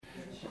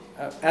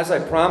As I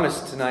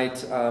promised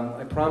tonight,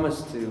 I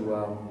promised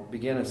to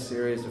begin a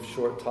series of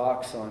short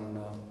talks on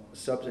the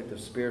subject of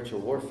spiritual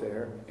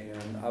warfare,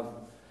 and I've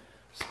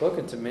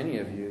spoken to many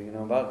of you.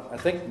 I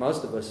think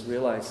most of us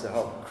realize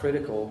how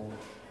critical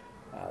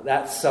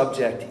that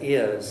subject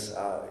is,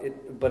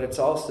 but it's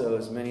also,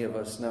 as many of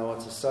us know,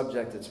 it's a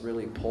subject that's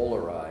really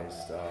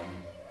polarized.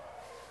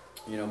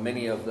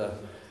 Many of the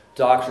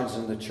doctrines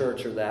in the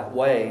church are that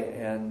way,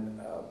 and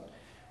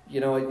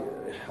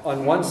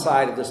on one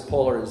side of this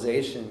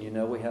polarization,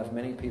 we have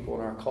many people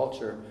in our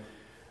culture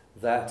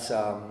that,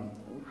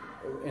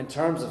 in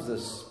terms of the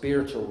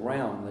spiritual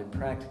realm, they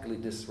practically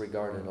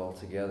disregard it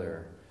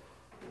altogether.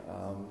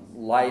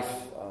 Life,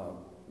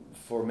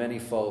 for many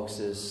folks,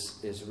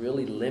 is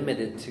really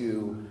limited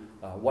to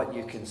what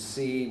you can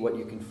see, what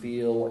you can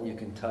feel, what you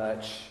can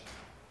touch,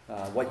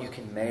 what you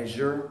can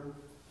measure,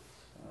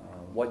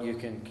 what you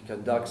can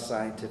conduct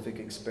scientific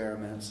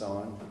experiments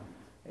on.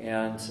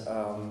 And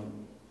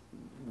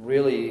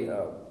really,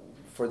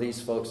 for these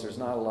folks, there's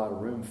not a lot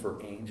of room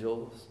for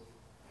angels,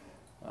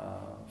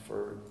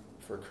 for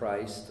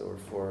Christ, or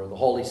for the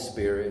Holy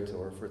Spirit,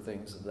 or for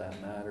things of that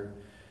matter.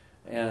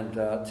 And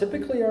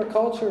typically our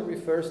culture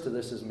refers to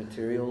this as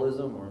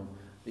materialism, or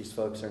these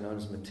folks are known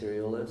as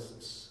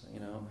materialists.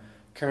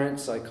 Current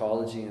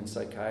psychology and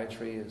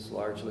psychiatry is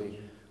largely,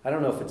 I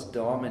don't know if it's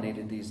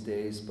dominated these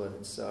days, but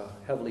it's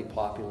heavily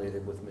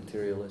populated with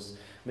materialists.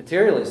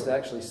 Materialists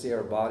actually see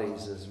our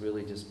bodies as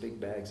really just big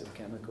bags of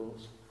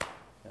chemicals.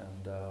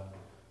 And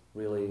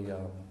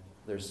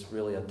there's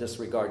really a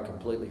disregard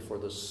completely for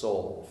the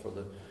soul, for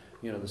the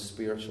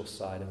spiritual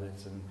side of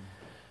it.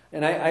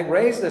 And I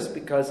raise this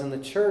because in the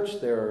church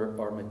there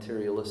are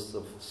materialists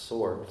of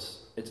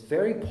sorts. It's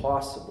very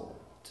possible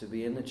to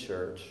be in the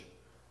church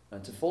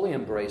and to fully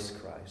embrace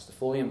Christ, to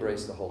fully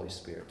embrace the Holy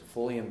Spirit, to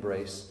fully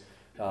embrace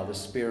the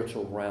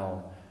spiritual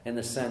realm, in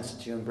the sense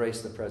that you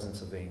embrace the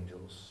presence of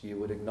angels. You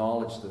would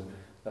acknowledge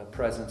the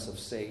presence of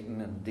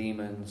Satan and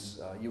demons.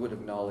 You would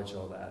acknowledge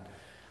all that.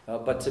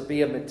 But to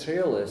be a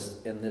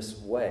materialist in this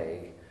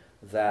way,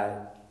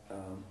 that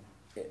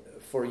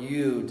for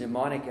you,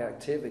 demonic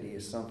activity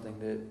is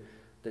something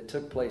that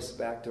took place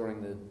back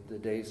during the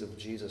days of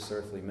Jesus'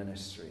 earthly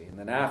ministry. And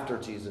then after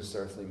Jesus'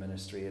 earthly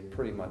ministry, it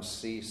pretty much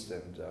ceased,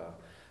 and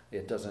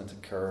it doesn't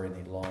occur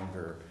any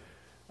longer.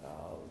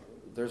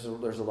 There's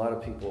a lot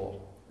of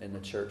people in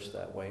the church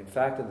that way. In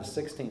fact, in the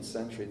 16th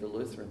century, the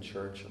Lutheran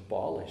Church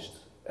abolished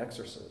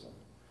exorcism.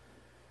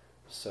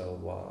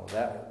 So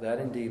that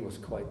indeed was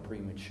quite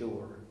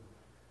premature.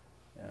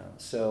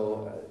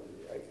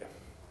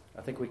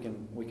 I think we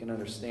can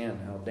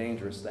understand how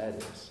dangerous that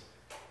is.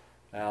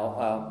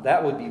 Now,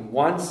 that would be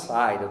one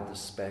side of the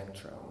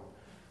spectrum.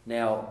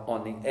 Now,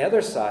 on the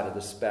other side of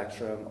the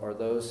spectrum are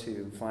those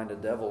who find a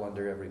devil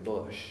under every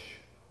bush.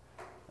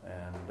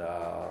 And,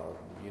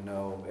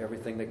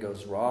 everything that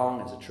goes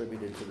wrong is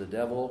attributed to the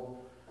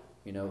devil.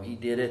 He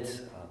did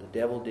it. The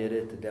devil did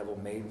it. The devil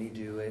made me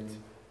do it.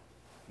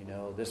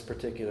 This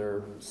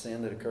particular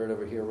sin that occurred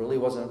over here really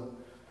wasn't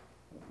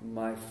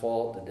my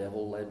fault. The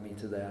devil led me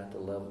to that.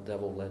 The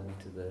devil led me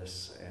to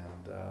this.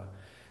 And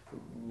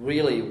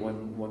really,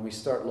 when we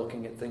start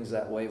looking at things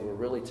that way, we're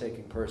really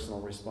taking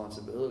personal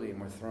responsibility and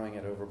we're throwing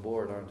it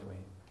overboard, aren't we?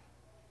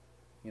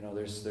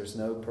 There's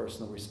no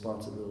personal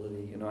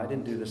responsibility. I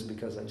didn't do this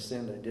because I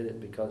sinned. I did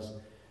it because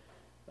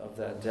of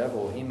that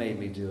devil. He made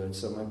me do it.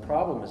 So my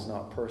problem is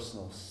not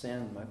personal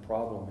sin. My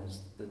problem is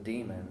the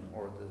demon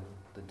or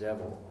the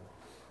devil.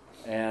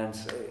 And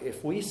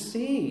if we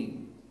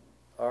see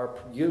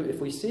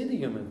the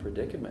human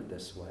predicament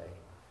this way,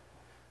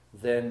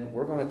 then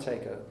we're going to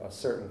take a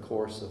certain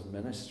course of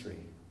ministry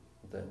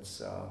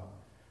that's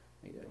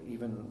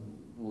even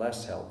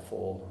less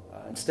helpful.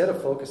 Instead of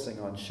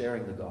focusing on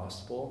sharing the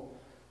gospel,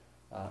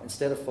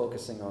 instead of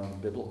focusing on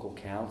biblical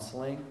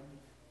counseling,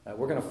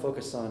 we're going to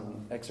focus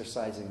on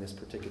exorcising this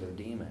particular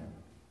demon.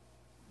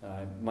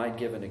 I might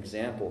give an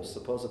example.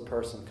 Suppose a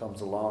person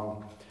comes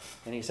along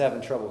and he's having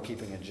trouble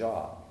keeping a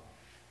job.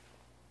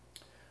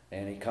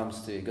 And he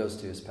goes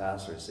to his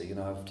pastor and says,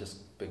 I've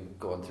just been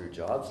going through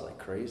jobs like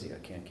crazy. I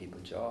can't keep a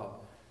job.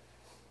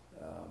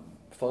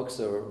 Folks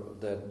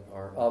that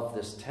are of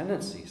this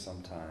tendency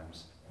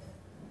sometimes,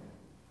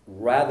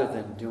 rather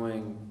than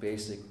doing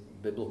basic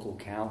biblical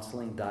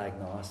counseling,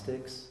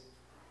 diagnostics,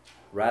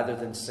 rather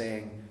than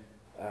saying,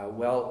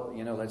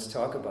 let's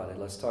talk about it.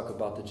 Let's talk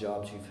about the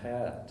jobs you've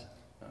had.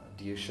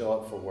 Do you show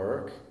up for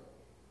work?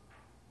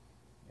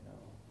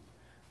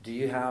 Do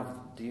you have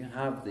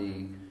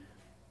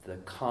the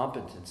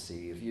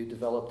competency? Have you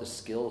developed the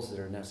skills that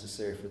are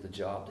necessary for the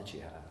job that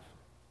you have?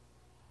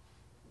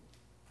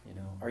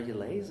 Are you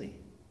lazy?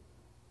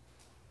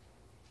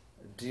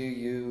 Do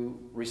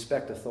you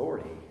respect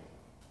authority?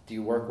 Do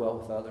you work well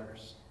with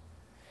others?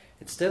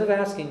 Instead of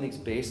asking these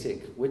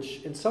basic,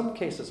 which in some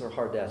cases are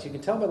hard to ask, you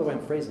can tell by the way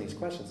I'm phrasing these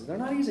questions, they're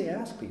not easy to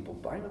ask people.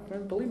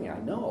 Believe me, I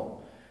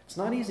know. It's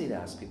not easy to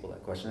ask people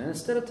that question. And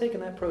instead of taking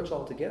that approach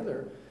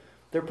altogether,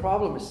 their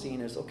problem is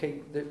seen as,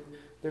 okay,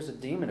 there's a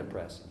demon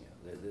oppressing you.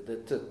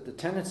 The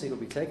tendency will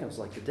be taken is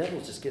like, the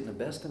devil's just getting the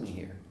best of me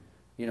here.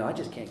 I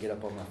just can't get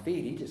up on my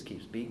feet. He just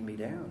keeps beating me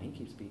down. He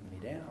keeps beating me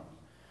down.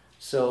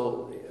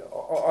 So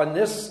on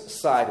this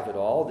side of it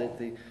all,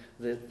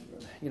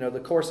 the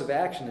course of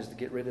action is to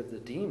get rid of the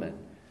demon.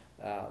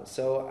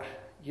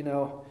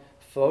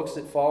 Folks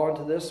that fall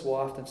into this will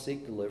often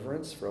seek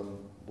deliverance from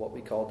what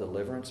we call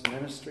deliverance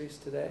ministries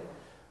today.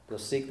 They'll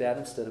seek that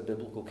instead of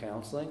biblical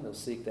counseling. They'll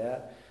seek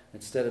that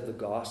instead of the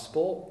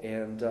gospel.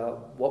 And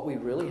what we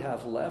really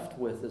have left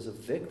with is a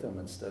victim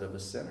instead of a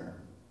sinner.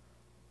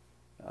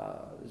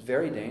 It's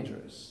very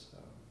dangerous.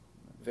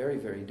 Very,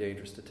 very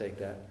dangerous to take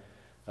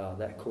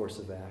that course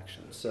of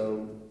action.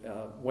 So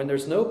when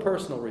there's no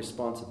personal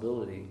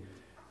responsibility,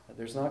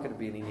 there's not going to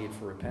be any need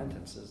for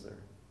repentance, is there?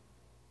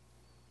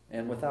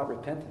 And without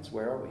repentance,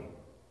 where are we?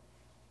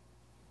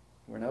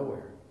 We're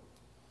nowhere.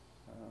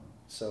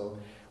 So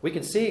we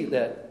can see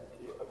that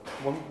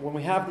when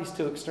we have these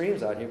two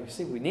extremes out here, we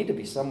see we need to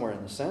be somewhere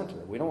in the center.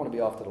 We don't want to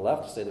be off to the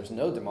left and say there's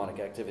no demonic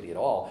activity at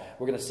all.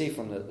 We're going to see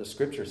from the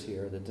scriptures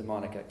here that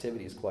demonic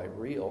activity is quite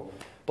real.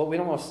 But we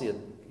don't want to see a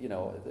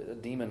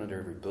demon under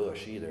every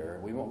bush either.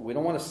 We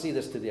don't want to see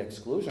this to the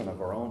exclusion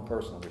of our own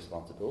personal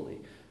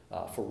responsibility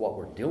for what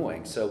we're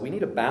doing. So we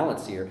need a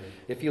balance here.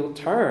 If you'll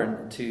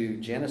turn to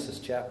Genesis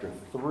chapter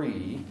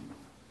 3,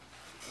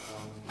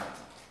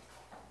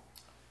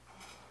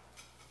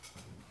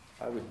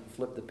 I would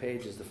flip the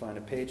pages to find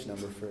a page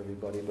number for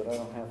everybody, but I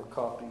don't have a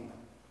copy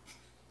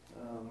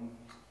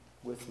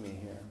with me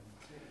here.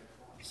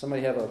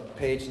 Somebody have a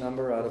page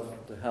number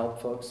to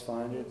help folks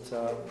find it?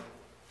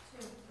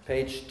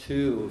 Page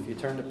 2. If you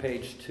turn to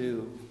page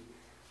 2,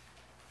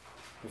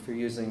 if you're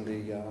using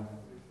the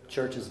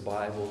church's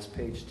Bible, it's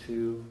page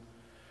 2.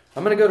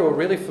 I'm going to go to a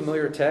really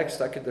familiar text.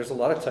 There's a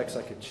lot of texts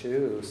I could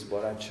choose,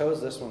 but I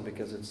chose this one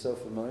because it's so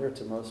familiar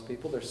to most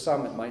people. There's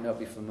some it might not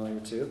be familiar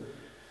to,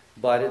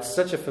 but it's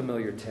such a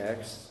familiar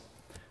text.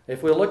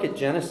 If we look at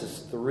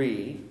Genesis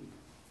 3,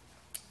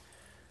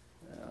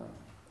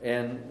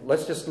 and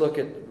let's just look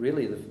at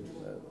really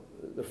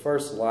the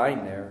first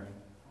line there,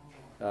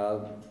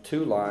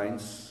 2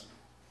 lines.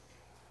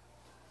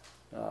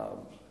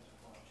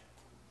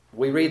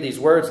 We read these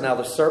words, "Now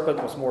the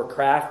serpent was more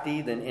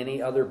crafty than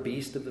any other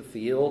beast of the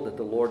field that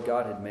the Lord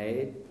God had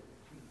made.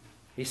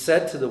 He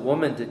said to the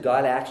woman, 'Did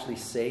God actually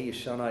say you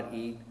shall not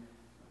eat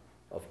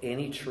of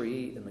any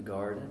tree in the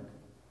garden?'"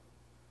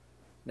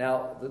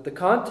 Now, the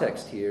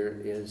context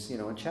here is,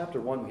 in chapter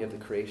 1 we have the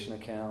creation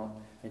account.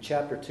 In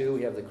chapter 2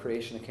 we have the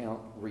creation account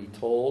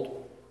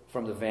retold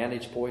from the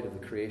vantage point of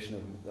the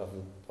creation of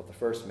the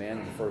first man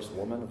and the first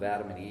woman, of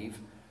Adam and Eve.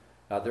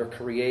 They're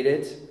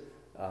created.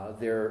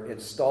 They're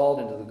installed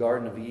into the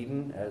Garden of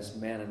Eden as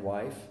man and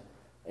wife.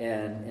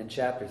 And in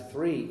chapter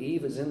 3,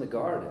 Eve is in the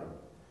garden.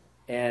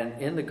 And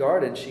in the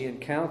garden, she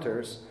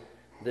encounters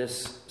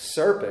this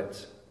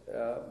serpent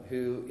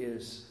who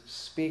is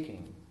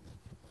speaking,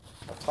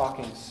 a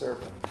talking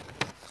serpent.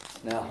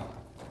 Now,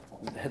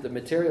 the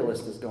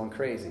materialist is going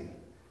crazy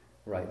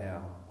right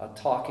now. A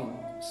talking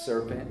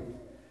serpent.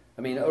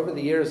 I mean, over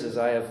the years, as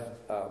I have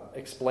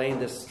explained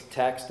this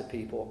text to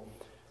people,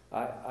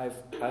 I've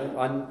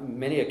on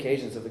many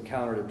occasions have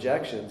encountered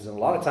objections, and a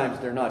lot of times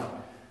they're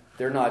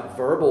not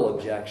verbal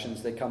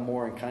objections. They come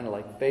more in kind of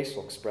like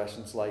facial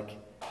expressions, like,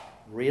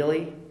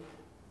 "Really?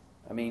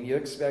 I mean, you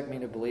expect me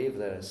to believe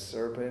that a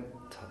serpent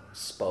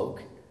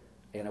spoke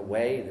in a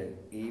way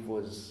that Eve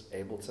was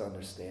able to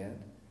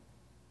understand?"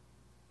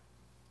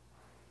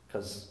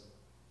 Because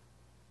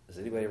has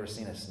anybody ever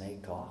seen a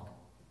snake talk?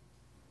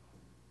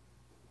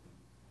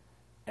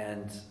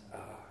 And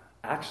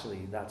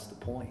actually, that's the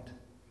point.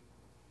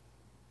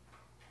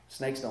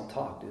 Snakes don't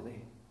talk, do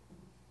they?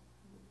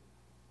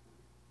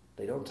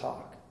 They don't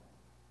talk.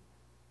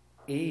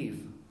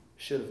 Eve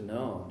should have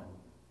known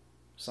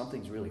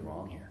something's really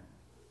wrong here.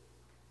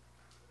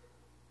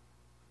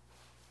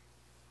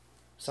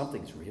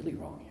 Something's really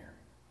wrong here.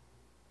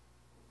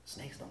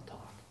 Snakes don't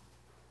talk.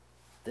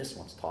 This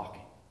one's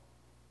talking.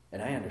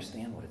 And I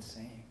understand what it's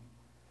saying.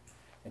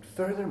 And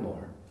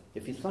furthermore,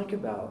 if you think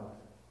about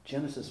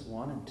Genesis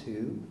 1 and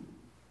 2,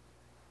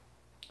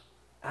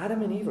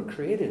 Adam and Eve are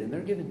created and they're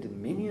given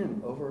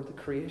dominion over the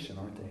creation,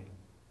 aren't they?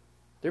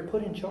 They're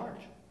put in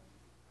charge.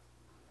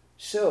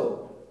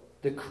 So,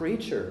 the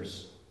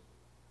creatures,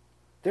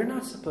 they're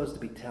not supposed to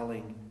be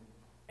telling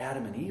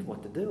Adam and Eve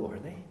what to do, are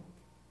they?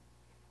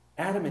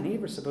 Adam and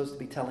Eve are supposed to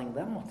be telling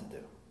them what to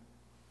do.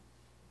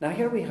 Now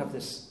here we have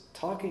this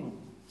talking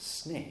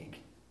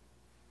snake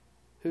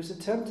who's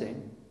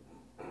attempting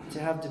to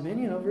have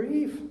dominion over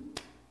Eve.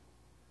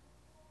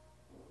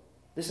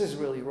 This is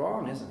really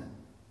wrong, isn't it?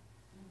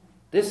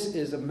 This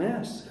is a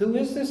mess. Who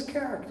is this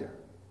character?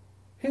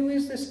 Who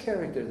is this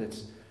character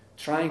that's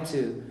trying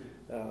to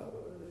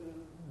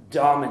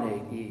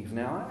dominate Eve?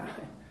 Now,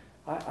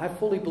 I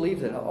fully believe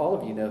that all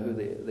of you know who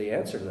the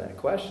answer to that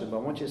question, but I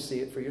want you to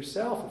see it for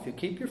yourself. If you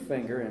keep your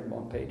finger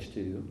on page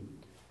 2,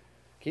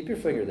 keep your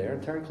finger there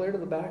and turn clear to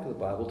the back of the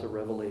Bible to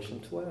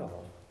Revelation 12.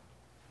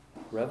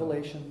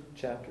 Revelation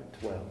chapter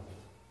 12.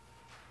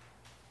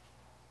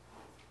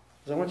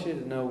 Because I want you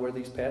to know where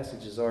these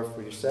passages are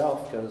for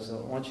yourself, because I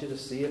want you to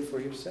see it for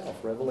yourself.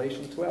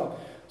 Revelation 12.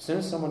 As soon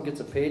as someone gets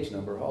a page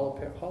number,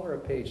 holler a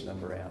page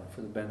number out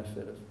for the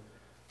benefit of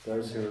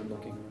those who are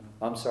looking.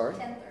 I'm sorry?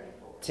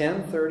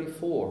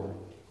 1034.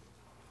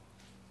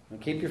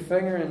 And keep your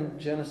finger in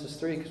Genesis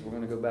 3, because we're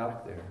going to go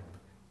back there.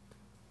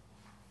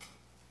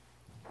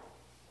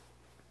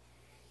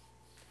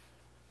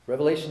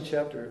 Revelation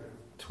chapter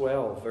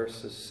 12,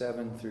 verses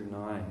 7 through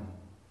 9.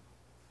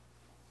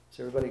 Has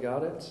everybody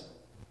got it?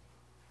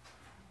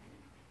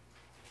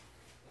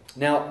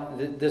 Now,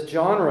 the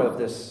genre of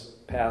this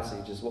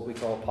passage is what we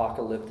call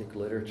apocalyptic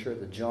literature.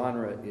 The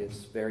genre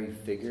is very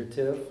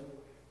figurative.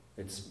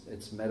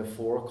 It's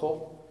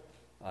metaphorical.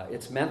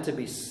 It's meant to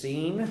be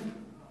seen.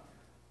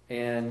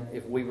 And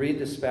if we read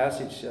this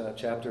passage,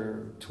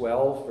 chapter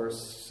 12,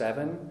 verse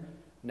 7,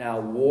 now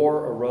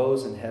war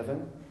arose in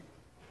heaven.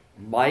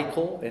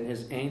 Michael and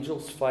his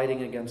angels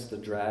fighting against the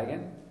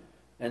dragon.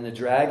 And the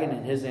dragon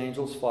and his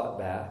angels fought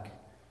back.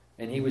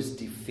 And he was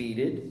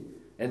defeated.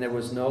 And there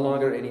was no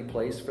longer any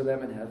place for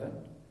them in heaven.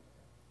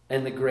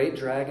 And the great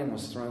dragon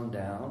was thrown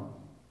down.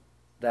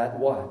 That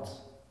what?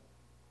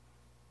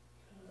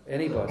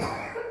 Anybody.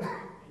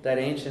 That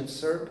ancient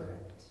serpent.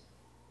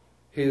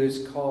 Who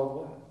is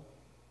called what?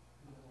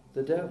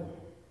 The devil.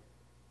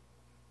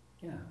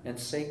 Yeah. And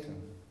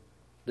Satan.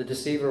 The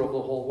deceiver of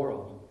the whole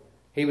world.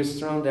 He was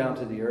thrown down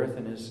to the earth,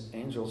 and his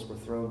angels were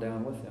thrown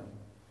down with him.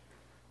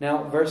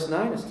 Now, verse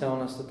 9 is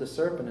telling us that the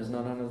serpent is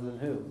none other than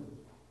who?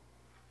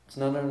 It's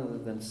none other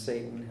than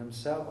Satan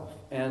himself.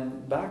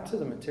 And back to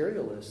the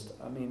materialist,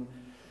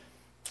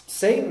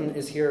 Satan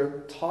is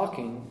here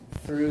talking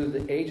through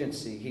the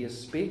agency. He is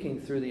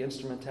speaking through the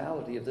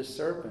instrumentality of this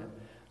serpent.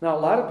 Now, a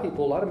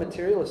lot of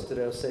materialists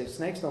today will say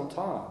snakes don't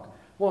talk.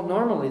 Well,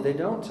 normally they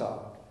don't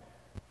talk.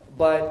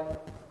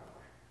 But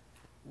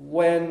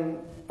when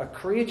a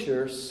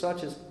creature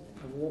such as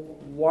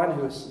one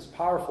who is as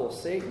powerful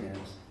as Satan is,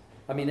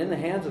 in the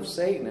hands of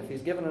Satan, if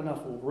he's given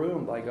enough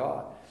room by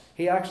God,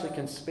 he actually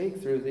can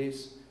speak through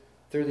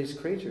these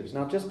creatures.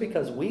 Now, just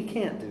because we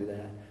can't do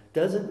that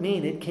doesn't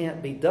mean it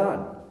can't be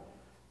done.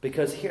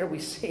 Because here we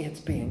see it's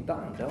being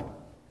done,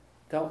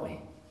 don't we?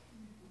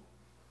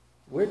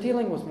 We're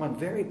dealing with one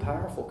very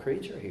powerful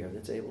creature here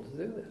that's able to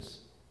do this.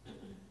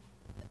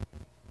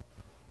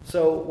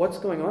 So what's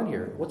going on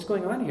here? What's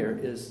going on here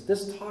is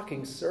this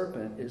talking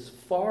serpent is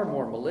far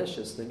more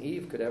malicious than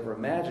Eve could ever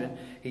imagine.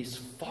 He's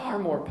far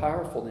more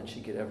powerful than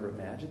she could ever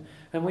imagine.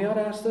 And we ought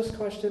to ask this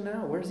question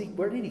now.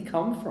 Where did he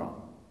come from?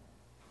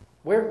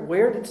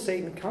 Where did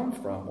Satan come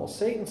from? Well,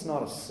 Satan's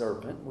not a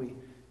serpent.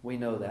 We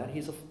know that.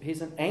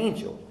 He's an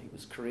angel. He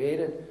was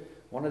created,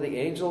 one of the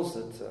angels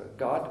that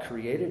God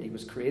created. He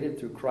was created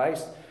through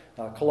Christ.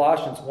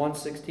 Colossians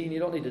 1:16. You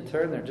don't need to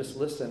turn there. Just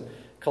listen.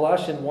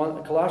 Colossians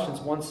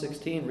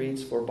 1:16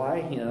 reads, "For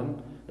by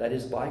him," that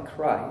is by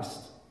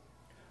Christ,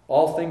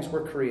 "all things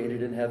were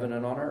created in heaven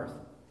and on earth,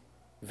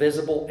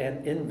 visible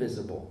and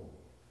invisible.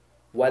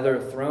 Whether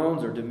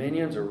thrones or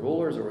dominions or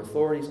rulers or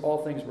authorities,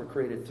 all things were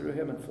created through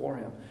him and for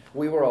him."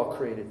 We were all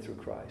created through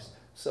Christ.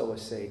 So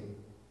was Satan.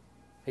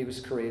 He was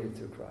created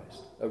through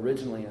Christ,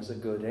 originally as a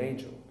good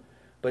angel.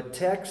 But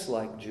texts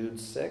like Jude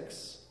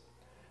 6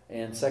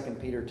 and 2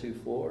 Peter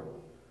 2:4,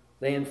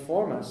 they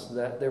inform us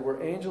that there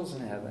were angels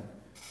in heaven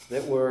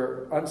that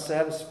were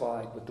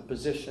unsatisfied with the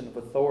position of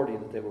authority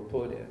that they were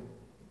put in.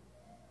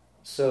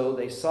 So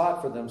they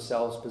sought for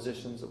themselves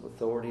positions of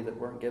authority that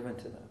weren't given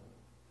to them.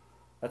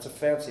 That's a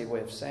fancy way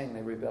of saying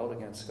they rebelled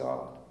against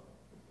God.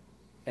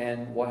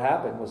 And what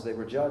happened was they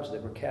were judged. They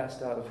were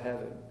cast out of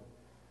heaven.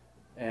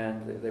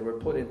 And they were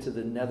put into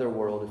the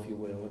netherworld, if you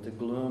will, into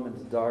gloom,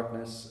 into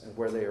darkness,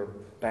 where they are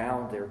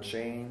bound, they're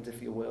chained,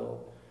 if you will.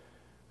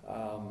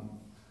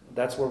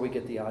 That's where we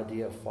get the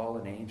idea of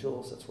fallen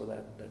angels. That's where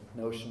that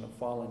notion of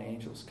fallen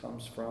angels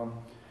comes from.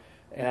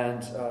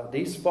 And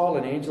these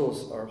fallen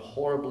angels are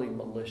horribly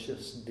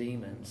malicious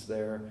demons.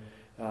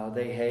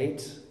 They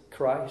hate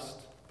Christ.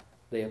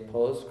 They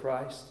oppose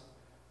Christ.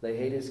 They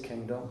hate his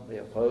kingdom. They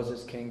oppose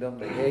his kingdom.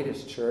 They hate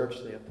his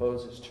church. They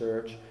oppose his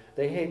church.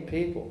 They hate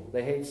people.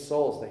 They hate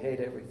souls. They hate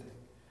everything.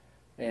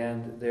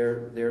 And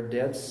they're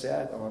dead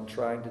set on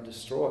trying to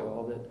destroy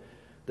all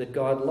that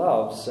God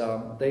loves.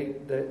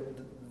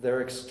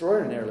 They're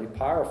extraordinarily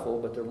powerful,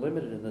 but they're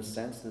limited in the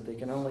sense that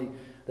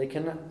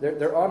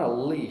they're on a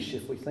leash.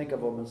 If we think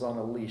of them as on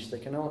a leash,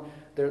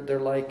 they're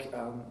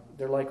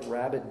like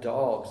rabid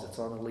dogs that's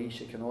on a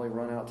leash. It can only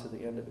run out to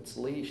the end of its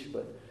leash,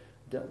 but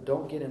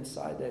don't get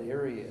inside that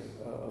area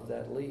of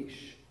that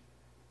leash.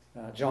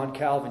 John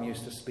Calvin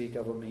used to speak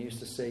of them. He used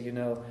to say,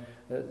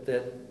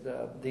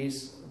 that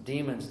these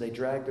demons, they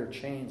drag their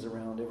chains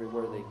around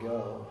everywhere they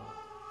go.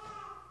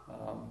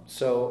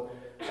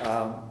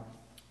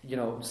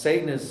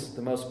 Satan is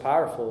the most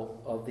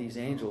powerful of these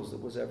angels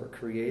that was ever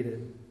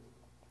created.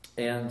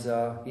 And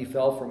he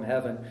fell from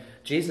heaven.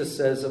 Jesus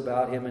says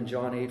about him in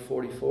John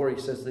 8:44,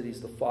 he says that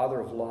he's the father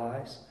of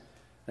lies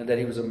and that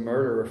he was a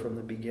murderer from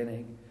the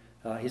beginning.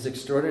 He's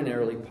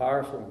extraordinarily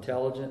powerful,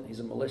 intelligent. He's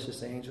a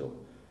malicious angel.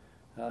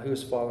 who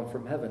has fallen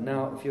from heaven.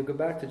 Now, if you go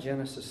back to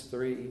Genesis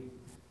 3,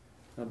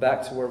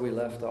 back to where we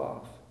left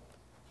off,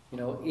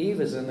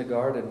 Eve is in the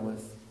garden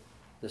with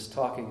this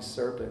talking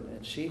serpent,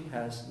 and she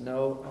has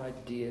no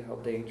idea how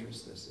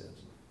dangerous this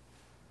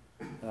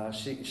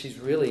is. She's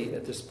really,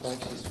 at this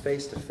point, she's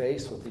face to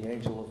face with the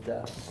angel of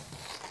death.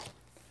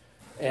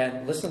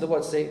 And listen to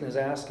what Satan is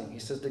asking. He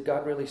says, did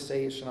God really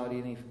say you shall not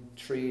eat any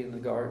tree in the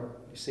garden?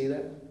 You see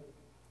that?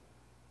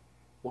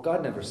 Well,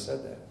 God never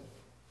said that.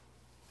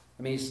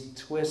 He's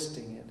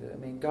twisting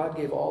it. God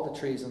gave all the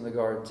trees in the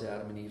garden to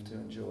Adam and Eve to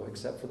enjoy,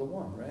 except for the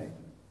one, right?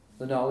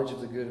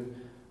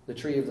 The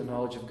tree of the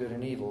knowledge of good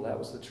and evil. That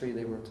was the tree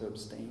they were to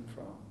abstain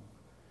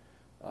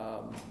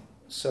from.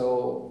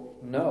 So,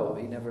 no,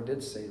 he never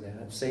did say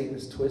that. Satan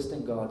is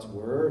twisting God's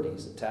word.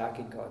 He's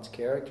attacking God's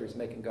character. He's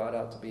making God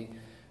out to be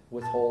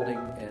withholding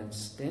and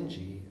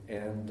stingy.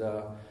 And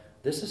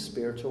this is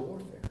spiritual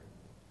warfare.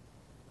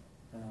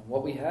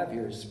 What we have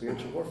here is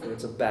spiritual warfare.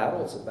 It's a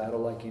battle. It's a battle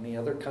like any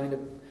other kind of,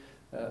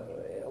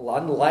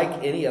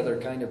 unlike any other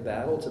kind of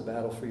battle. It's a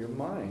battle for your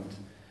mind.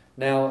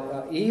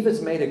 Now, Eve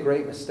has made a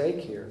great mistake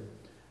here.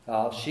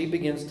 She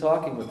begins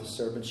talking with the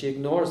serpent. She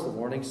ignores the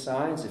warning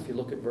signs. If you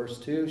look at verse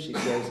 2,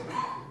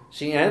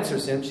 she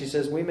answers him. She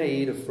says, we may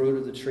eat of fruit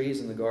of the trees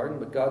in the garden,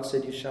 but God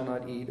said, you shall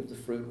not eat of the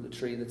fruit of the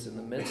tree that's in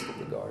the midst of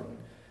the garden.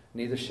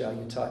 Neither shall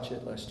you touch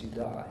it, lest you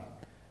die.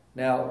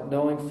 Now,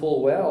 knowing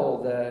full well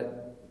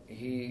that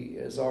he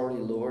has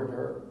already lured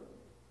her,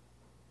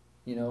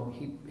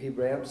 he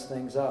ramps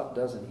things up,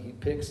 doesn't he? He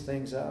picks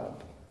things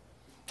up.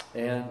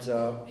 And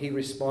he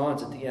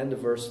responds at the end of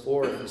verse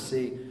 4. If you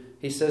see,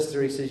 he says to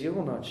her, he says, you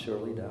will not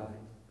surely die.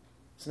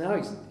 So now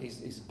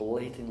he's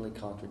blatantly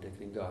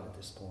contradicting God at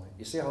this point.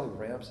 You see how he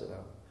ramps it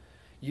up?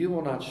 You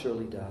will not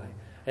surely die.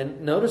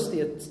 And notice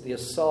the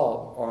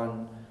assault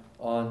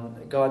on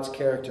God's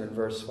character in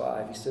verse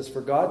 5. He says,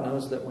 for God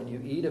knows that when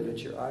you eat of it,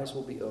 your eyes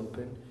will be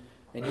open,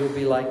 and you'll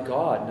be like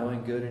God,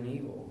 knowing good and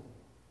evil.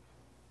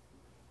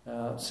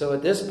 So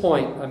at this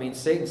point,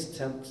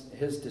 Satan's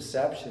his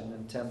deception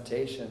and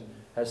temptation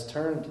has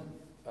turned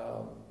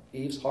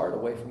Eve's heart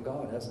away from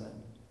God, hasn't it?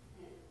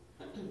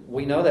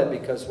 We know that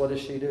because what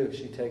does she do?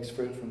 She takes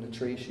fruit from the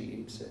tree, she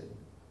eats it.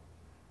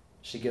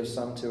 She gives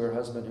some to her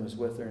husband who's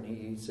with her, and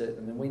he eats it,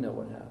 and then we know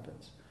what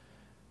happens.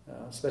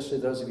 Especially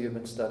those of you who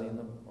have been studying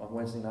them on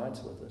Wednesday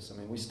nights with us.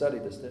 We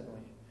studied this, didn't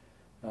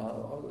we?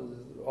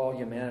 All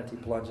humanity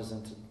plunges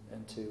into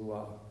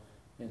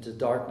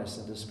darkness,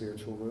 into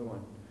spiritual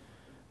ruin.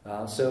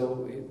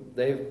 So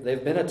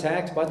they've been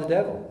attacked by the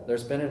devil.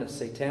 There's been a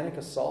satanic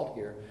assault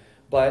here.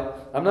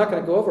 But I'm not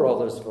going to go over all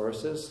those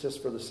verses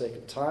just for the sake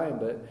of time.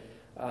 But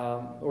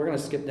we're going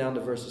to skip down to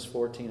verses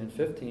 14 and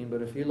 15.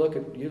 But if you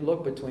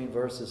look between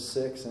verses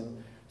 6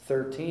 and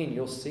 13,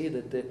 you'll see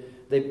that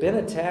they've been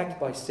attacked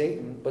by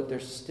Satan, but they're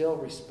still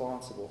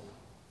responsible.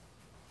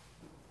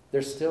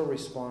 They're still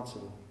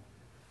responsible.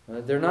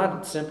 They're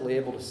not simply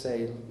able to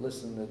say,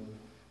 listen, the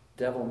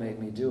devil made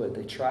me do it.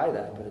 They try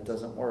that, but it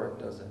doesn't work,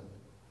 does it?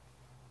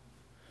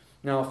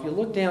 Now, if you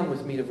look down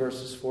with me to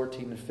verses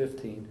 14 and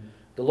 15,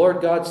 the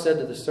Lord God said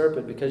to the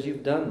serpent, because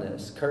you've done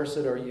this, cursed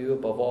are you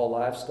above all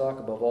livestock,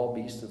 above all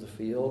beasts of the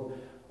field.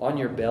 On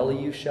your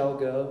belly you shall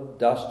go,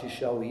 dust you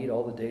shall eat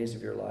all the days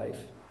of your life.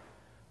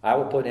 I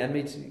will put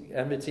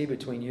enmity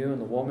between you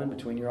and the woman,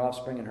 between your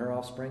offspring and her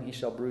offspring. He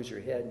shall bruise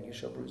your head, and you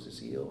shall bruise his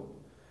heel.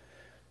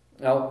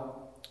 Now,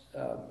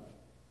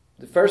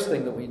 the first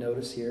thing that we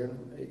notice here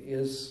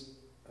is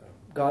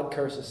God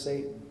curses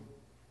Satan.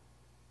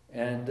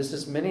 And this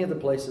is many of the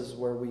places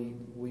where we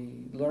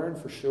learn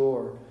for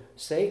sure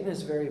Satan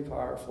is very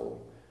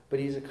powerful, but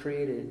he's a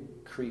created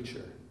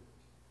creature.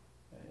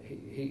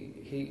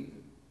 He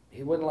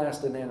wouldn't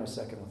last a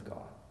nanosecond with God.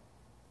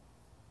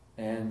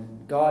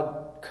 And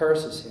God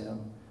curses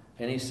him.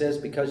 And he says,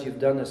 because you've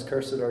done this,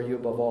 cursed are you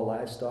above all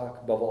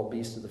livestock, above all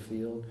beasts of the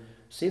field.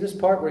 See this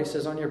part where he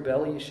says, on your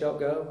belly you shall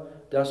go,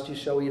 dust you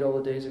shall eat all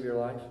the days of your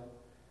life.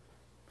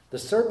 The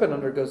serpent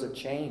undergoes a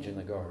change in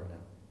the garden.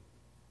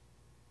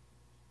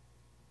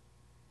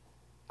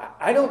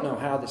 I don't know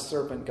how the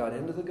serpent got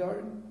into the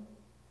garden,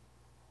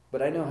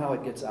 but I know how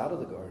it gets out of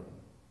the garden.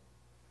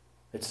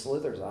 It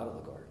slithers out of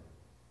the garden.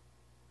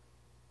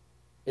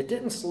 It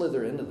didn't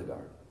slither into the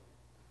garden.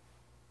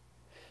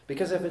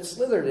 Because if it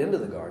slithered into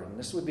the garden,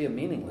 this would be a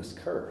meaningless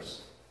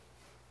curse.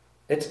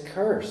 It's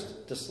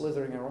cursed to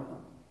slithering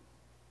around.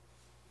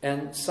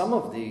 And some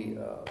of the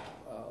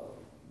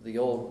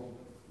old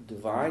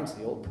divines,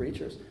 the old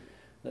preachers,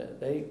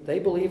 they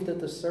believed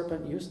that the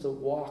serpent used to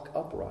walk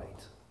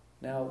upright.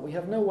 Now, we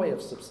have no way of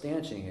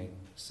substantiating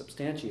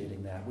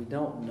that. We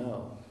don't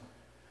know.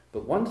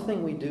 But one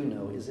thing we do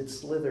know is it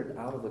slithered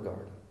out of the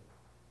garden.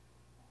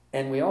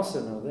 And we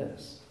also know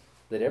this,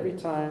 that every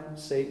time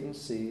Satan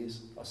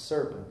sees a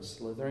serpent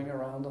slithering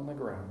around on the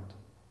ground,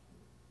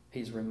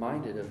 he's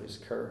reminded of his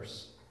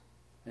curse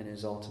and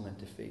his ultimate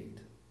defeat.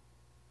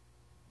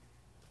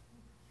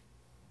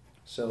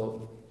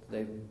 So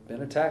they've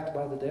been attacked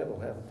by the devil,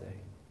 haven't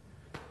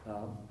they?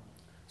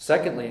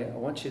 Secondly, I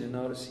want you to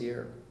notice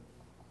here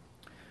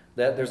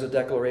that there's a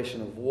declaration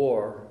of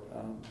war.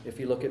 If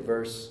you look at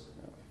verse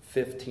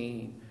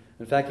 15.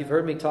 In fact, you've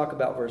heard me talk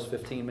about verse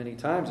 15 many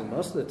times, and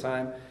most of the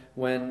time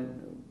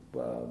when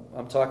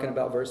I'm talking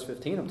about verse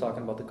 15, I'm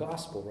talking about the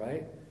gospel,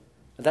 right?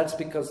 And that's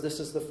because this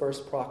is the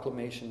first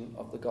proclamation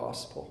of the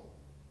gospel.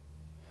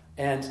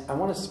 And I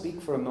want to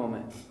speak for a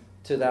moment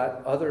to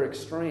that other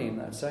extreme,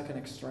 that second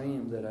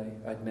extreme that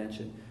I'd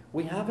mentioned.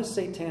 We have a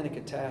satanic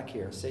attack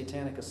here, a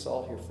satanic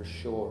assault here for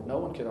sure. No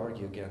one can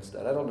argue against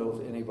that. I don't know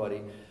of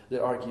anybody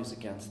that argues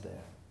against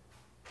that.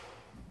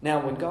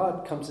 Now, when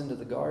God comes into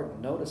the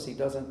garden, notice he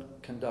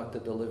doesn't conduct a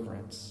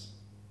deliverance.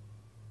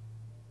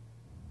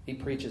 He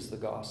preaches the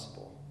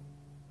gospel.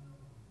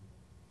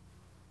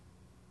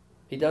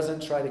 He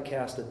doesn't try to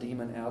cast a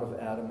demon out of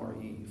Adam or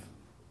Eve.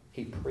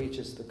 He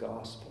preaches the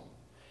gospel.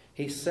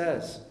 He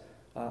says,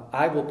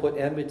 I will put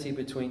enmity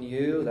between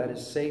you, that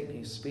is Satan.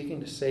 He's speaking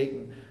to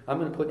Satan. I'm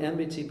going to put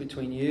enmity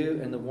between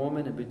you and the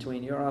woman, and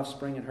between your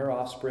offspring and her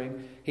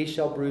offspring. He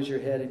shall bruise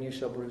your head, and you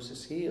shall bruise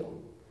his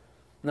heel.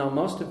 Now,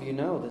 most of you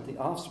know that the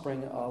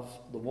offspring of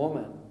the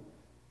woman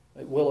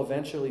will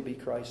eventually be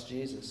Christ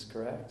Jesus,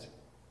 correct?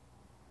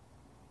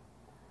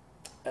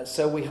 And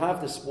so we have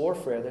this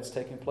warfare that's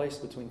taking place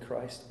between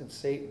Christ and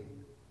Satan.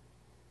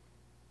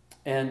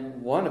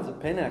 And one of the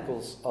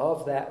pinnacles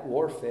of that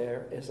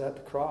warfare is at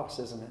the cross,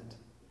 isn't it?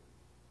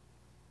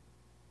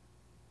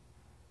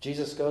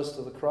 Jesus goes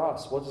to the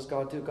cross. What does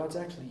God do? God's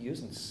actually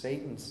using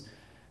Satan's,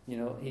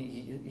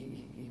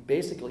 he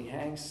basically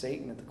hangs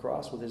Satan at the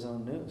cross with his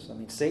own noose. I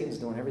mean, Satan's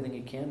doing everything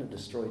he can to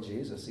destroy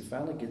Jesus. He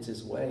finally gets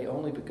his way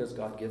only because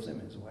God gives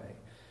him his way.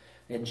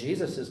 And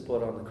Jesus is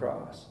put on the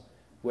cross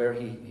where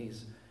he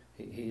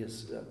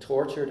is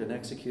tortured and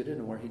executed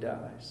and where he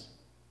dies.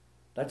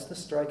 That's the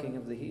striking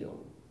of the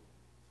heel.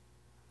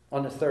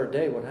 On the third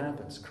day, what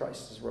happens?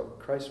 Christ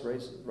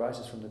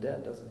rises from the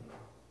dead, doesn't he?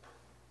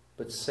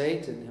 But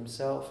Satan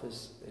himself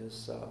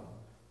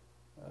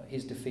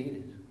he's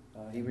defeated.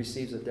 He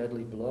receives a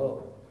deadly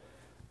blow.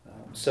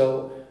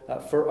 So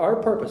for our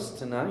purpose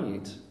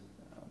tonight,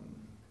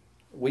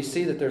 we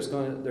see that there's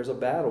a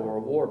battle or a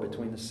war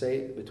between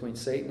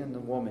Satan and the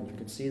woman. You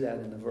can see that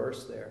in the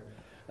verse there.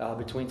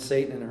 Between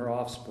Satan and her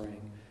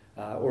offspring.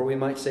 Or we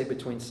might say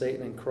between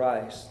Satan and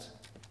Christ.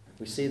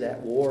 We see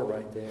that war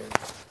right there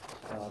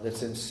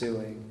that's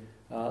ensuing.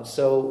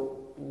 So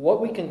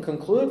what we can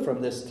conclude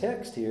from this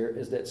text here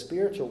is that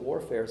spiritual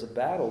warfare is a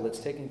battle that's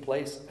taking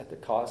place at the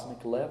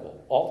cosmic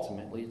level.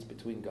 Ultimately, it's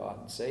between God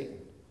and Satan.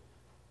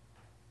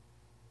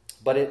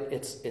 But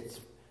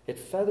it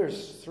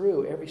feathers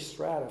through every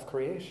strata of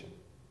creation.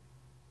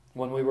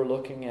 When we were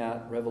looking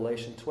at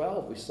Revelation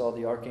 12, we saw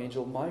the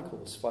archangel Michael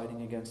was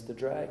fighting against the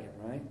dragon,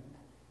 right?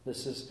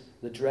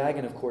 The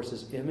dragon, of course,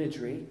 is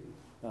imagery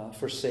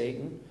for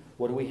Satan.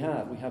 What do we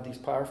have? We have these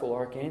powerful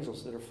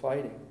archangels that are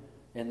fighting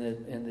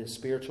in the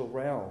spiritual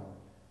realm.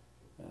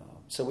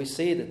 So we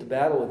see that the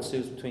battle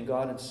ensues between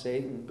God and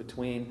Satan,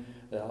 between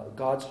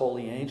God's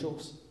holy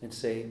angels and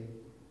Satan,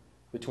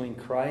 between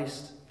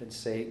Christ and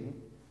Satan,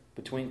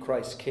 between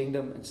Christ's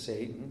kingdom and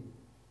Satan,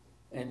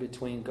 and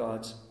between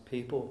God's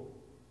people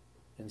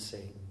and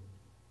Satan.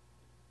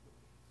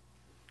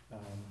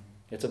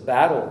 It's a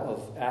battle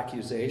of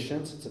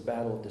accusations. It's a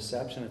battle of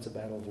deception. It's a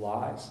battle of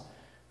lies.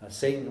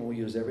 Satan will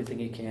use everything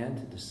he can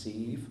to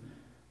deceive.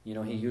 He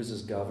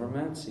uses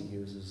governments. He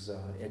uses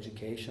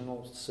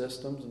educational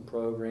systems and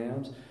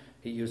programs.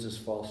 He uses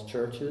false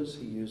churches.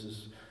 He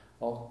uses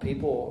all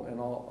people and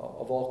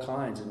of all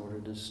kinds in order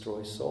to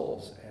destroy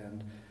souls.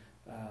 And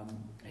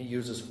he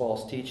uses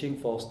false teaching,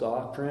 false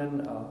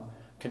doctrine,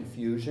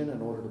 confusion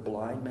in order to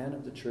blind men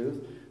of the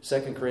truth.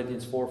 2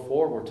 Corinthians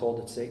 4:4, we're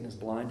told that Satan has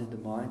blinded the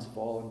minds of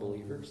all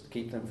unbelievers to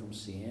keep them from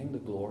seeing the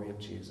glory of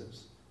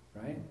Jesus.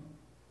 Right?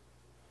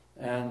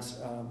 And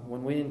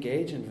when we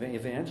engage in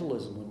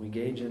evangelism, when we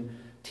engage in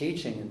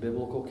teaching and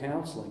biblical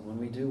counseling, when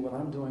we do what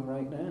I'm doing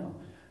right now,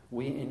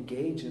 we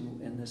engage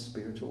in this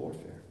spiritual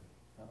warfare.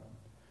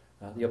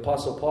 The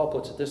Apostle Paul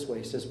puts it this way.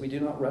 He says, we do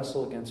not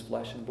wrestle against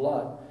flesh and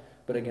blood,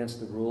 but against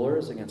the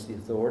rulers, against the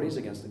authorities,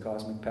 against the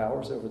cosmic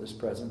powers over this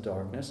present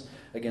darkness,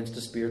 against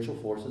the spiritual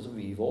forces of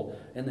evil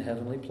in the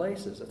heavenly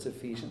places. That's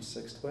Ephesians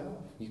 6:12.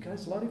 You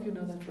guys, a lot of you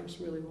know that verse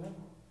really well.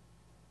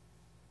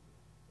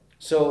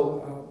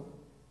 So,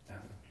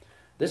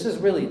 this is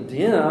really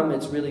dim,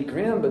 it's really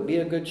grim, but be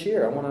of good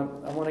cheer. I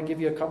want to give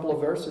you a couple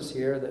of verses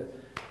here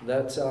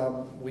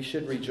that we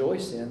should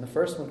rejoice in. The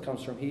first one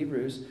comes from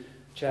Hebrews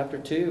chapter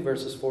 2,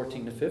 verses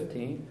 14 to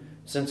 15.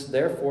 Since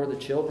therefore the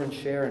children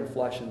share in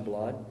flesh and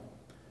blood,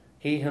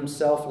 he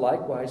himself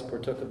likewise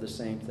partook of the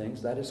same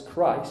things. That is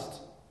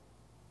Christ.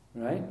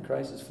 Right?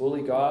 Christ is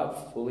fully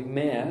God, fully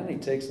man. He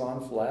takes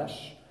on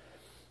flesh.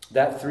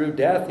 That through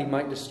death he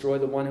might destroy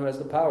the one who has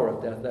the power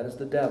of death, that is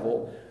the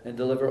devil, and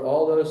deliver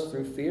all those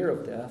through fear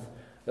of death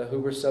who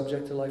were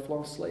subject to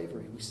lifelong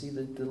slavery. We see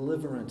the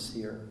deliverance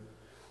here.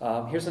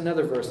 Here's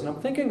another verse, and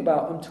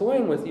I'm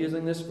toying with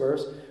using this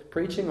verse,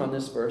 preaching on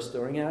this verse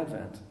during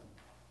Advent.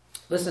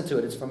 Listen to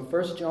it. It's from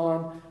 1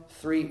 John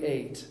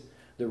 3:8.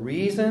 The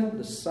reason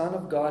the Son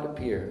of God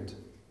appeared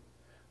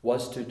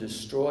was to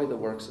destroy the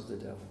works of the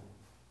devil.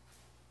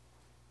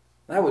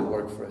 That would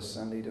work for a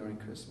Sunday during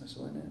Christmas,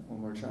 wouldn't it?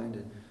 When we're trying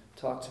to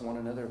talk to one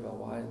another about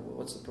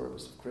what's the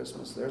purpose of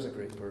Christmas? There's a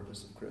great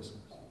purpose of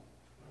Christmas.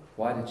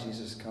 Why did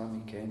Jesus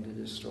come? He came to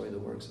destroy the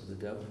works of the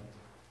devil.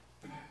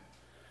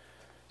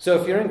 So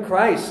if you're in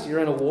Christ, you're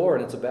in a war,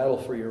 and it's a battle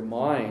for your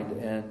mind.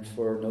 And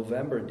for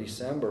November and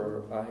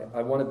December,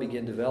 I want to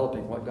begin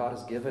developing what God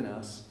has given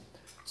us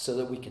so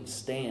that we can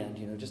stand,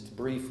 just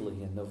briefly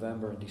in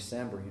November and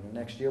December.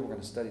 Next year we're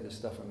going to study this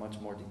stuff in much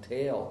more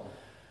detail.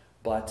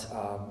 But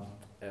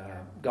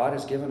God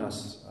has given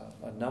us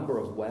a number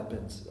of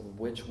weapons in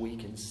which we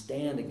can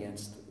stand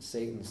against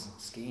Satan's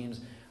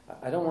schemes.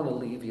 I don't want to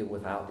leave you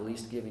without at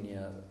least giving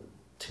you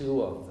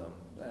 2 of them.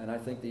 And I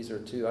think these are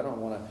 2. I don't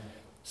want to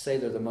say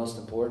they're the most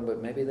important,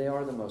 but maybe they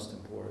are the most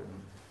important.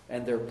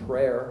 And they're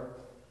prayer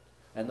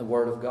and the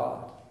Word of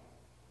God.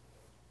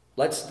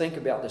 Let's think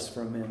about this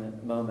for a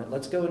moment.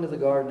 Let's go into the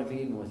Garden of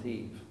Eden with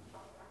Eve.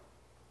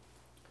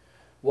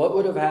 What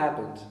would have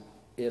happened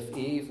if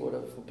Eve would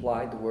have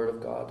applied the Word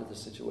of God to the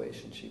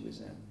situation she was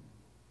in?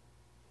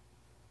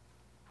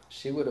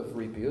 She would have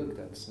rebuked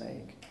that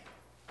snake.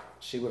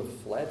 She would have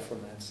fled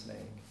from that snake.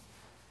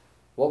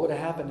 What would have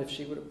happened if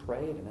she would have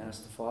prayed and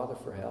asked the Father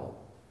for help?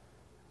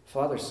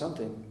 Father,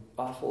 something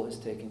awful is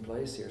taking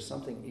place here.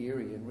 Something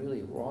eerie and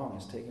really wrong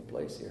is taking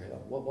place here.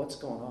 What's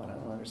going on? I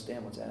don't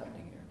understand what's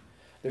happening here.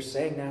 They're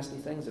saying nasty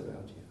things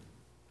about you.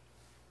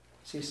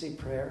 So you see,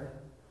 prayer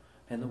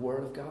and the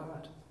Word of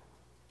God.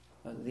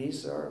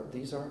 These are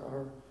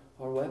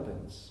our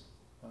weapons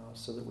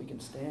so that we can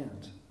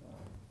stand.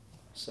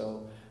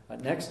 So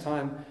next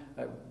time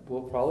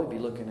we'll probably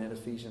be looking at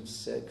Ephesians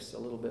 6 a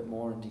little bit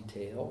more in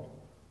detail,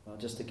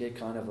 just to get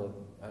kind of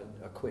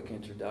a quick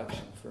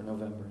introduction for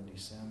November and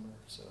December.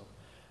 So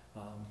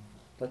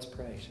let's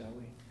pray, shall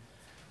we?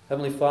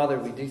 Heavenly Father,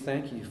 we do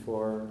thank you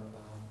for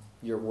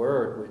your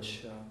Word,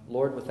 which,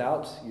 Lord,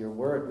 without your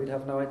Word, we'd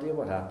have no idea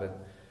what happened.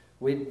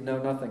 We'd know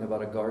nothing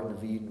about a Garden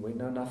of Eden. We'd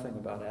know nothing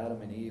about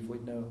Adam and Eve.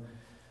 We'd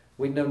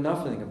know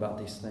nothing about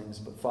these things.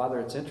 But Father,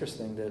 it's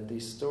interesting that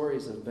these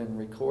stories have been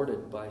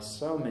recorded by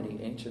so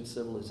many ancient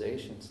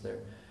civilizations.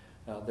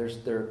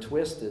 They're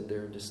twisted,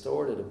 they're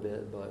distorted a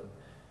bit, but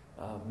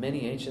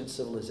many ancient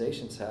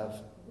civilizations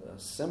have a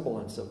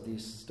semblance of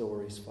these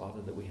stories,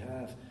 Father, that we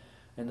have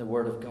in the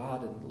Word of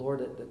God. And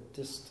Lord, it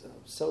just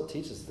so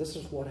teaches this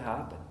is what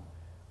happened.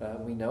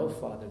 We know,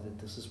 Father, that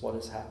this is what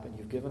has happened.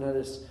 You've given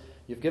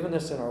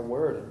us in our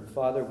Word. And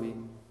Father,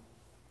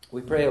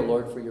 we pray, O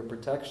Lord, for your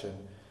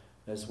protection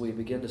as we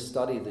begin to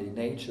study the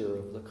nature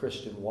of the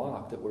Christian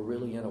walk, that we're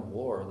really in a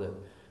war, that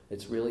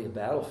it's really a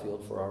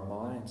battlefield for our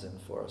minds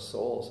and for our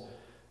souls.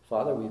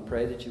 Father, we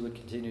pray that you would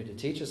continue to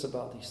teach us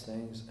about these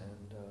things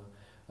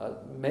and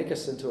make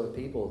us into a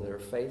people that are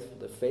faithful,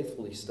 that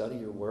faithfully study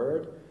your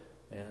Word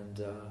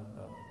and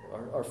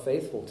are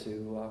faithful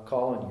to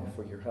call on you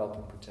for your help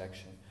and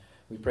protection.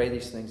 We pray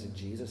these things in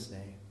Jesus'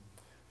 name.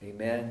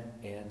 Amen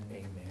and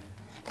amen.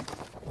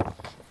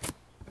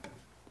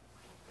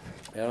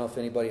 I don't know if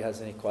anybody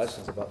has any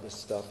questions about this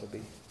stuff.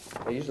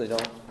 I usually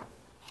don't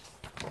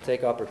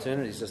take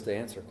opportunities just to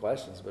answer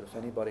questions, but if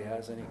anybody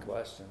has any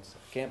questions,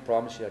 I can't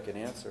promise you I can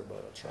answer, but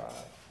I'll try.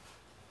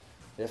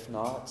 If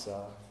not,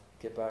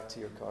 get back to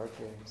your card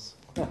games.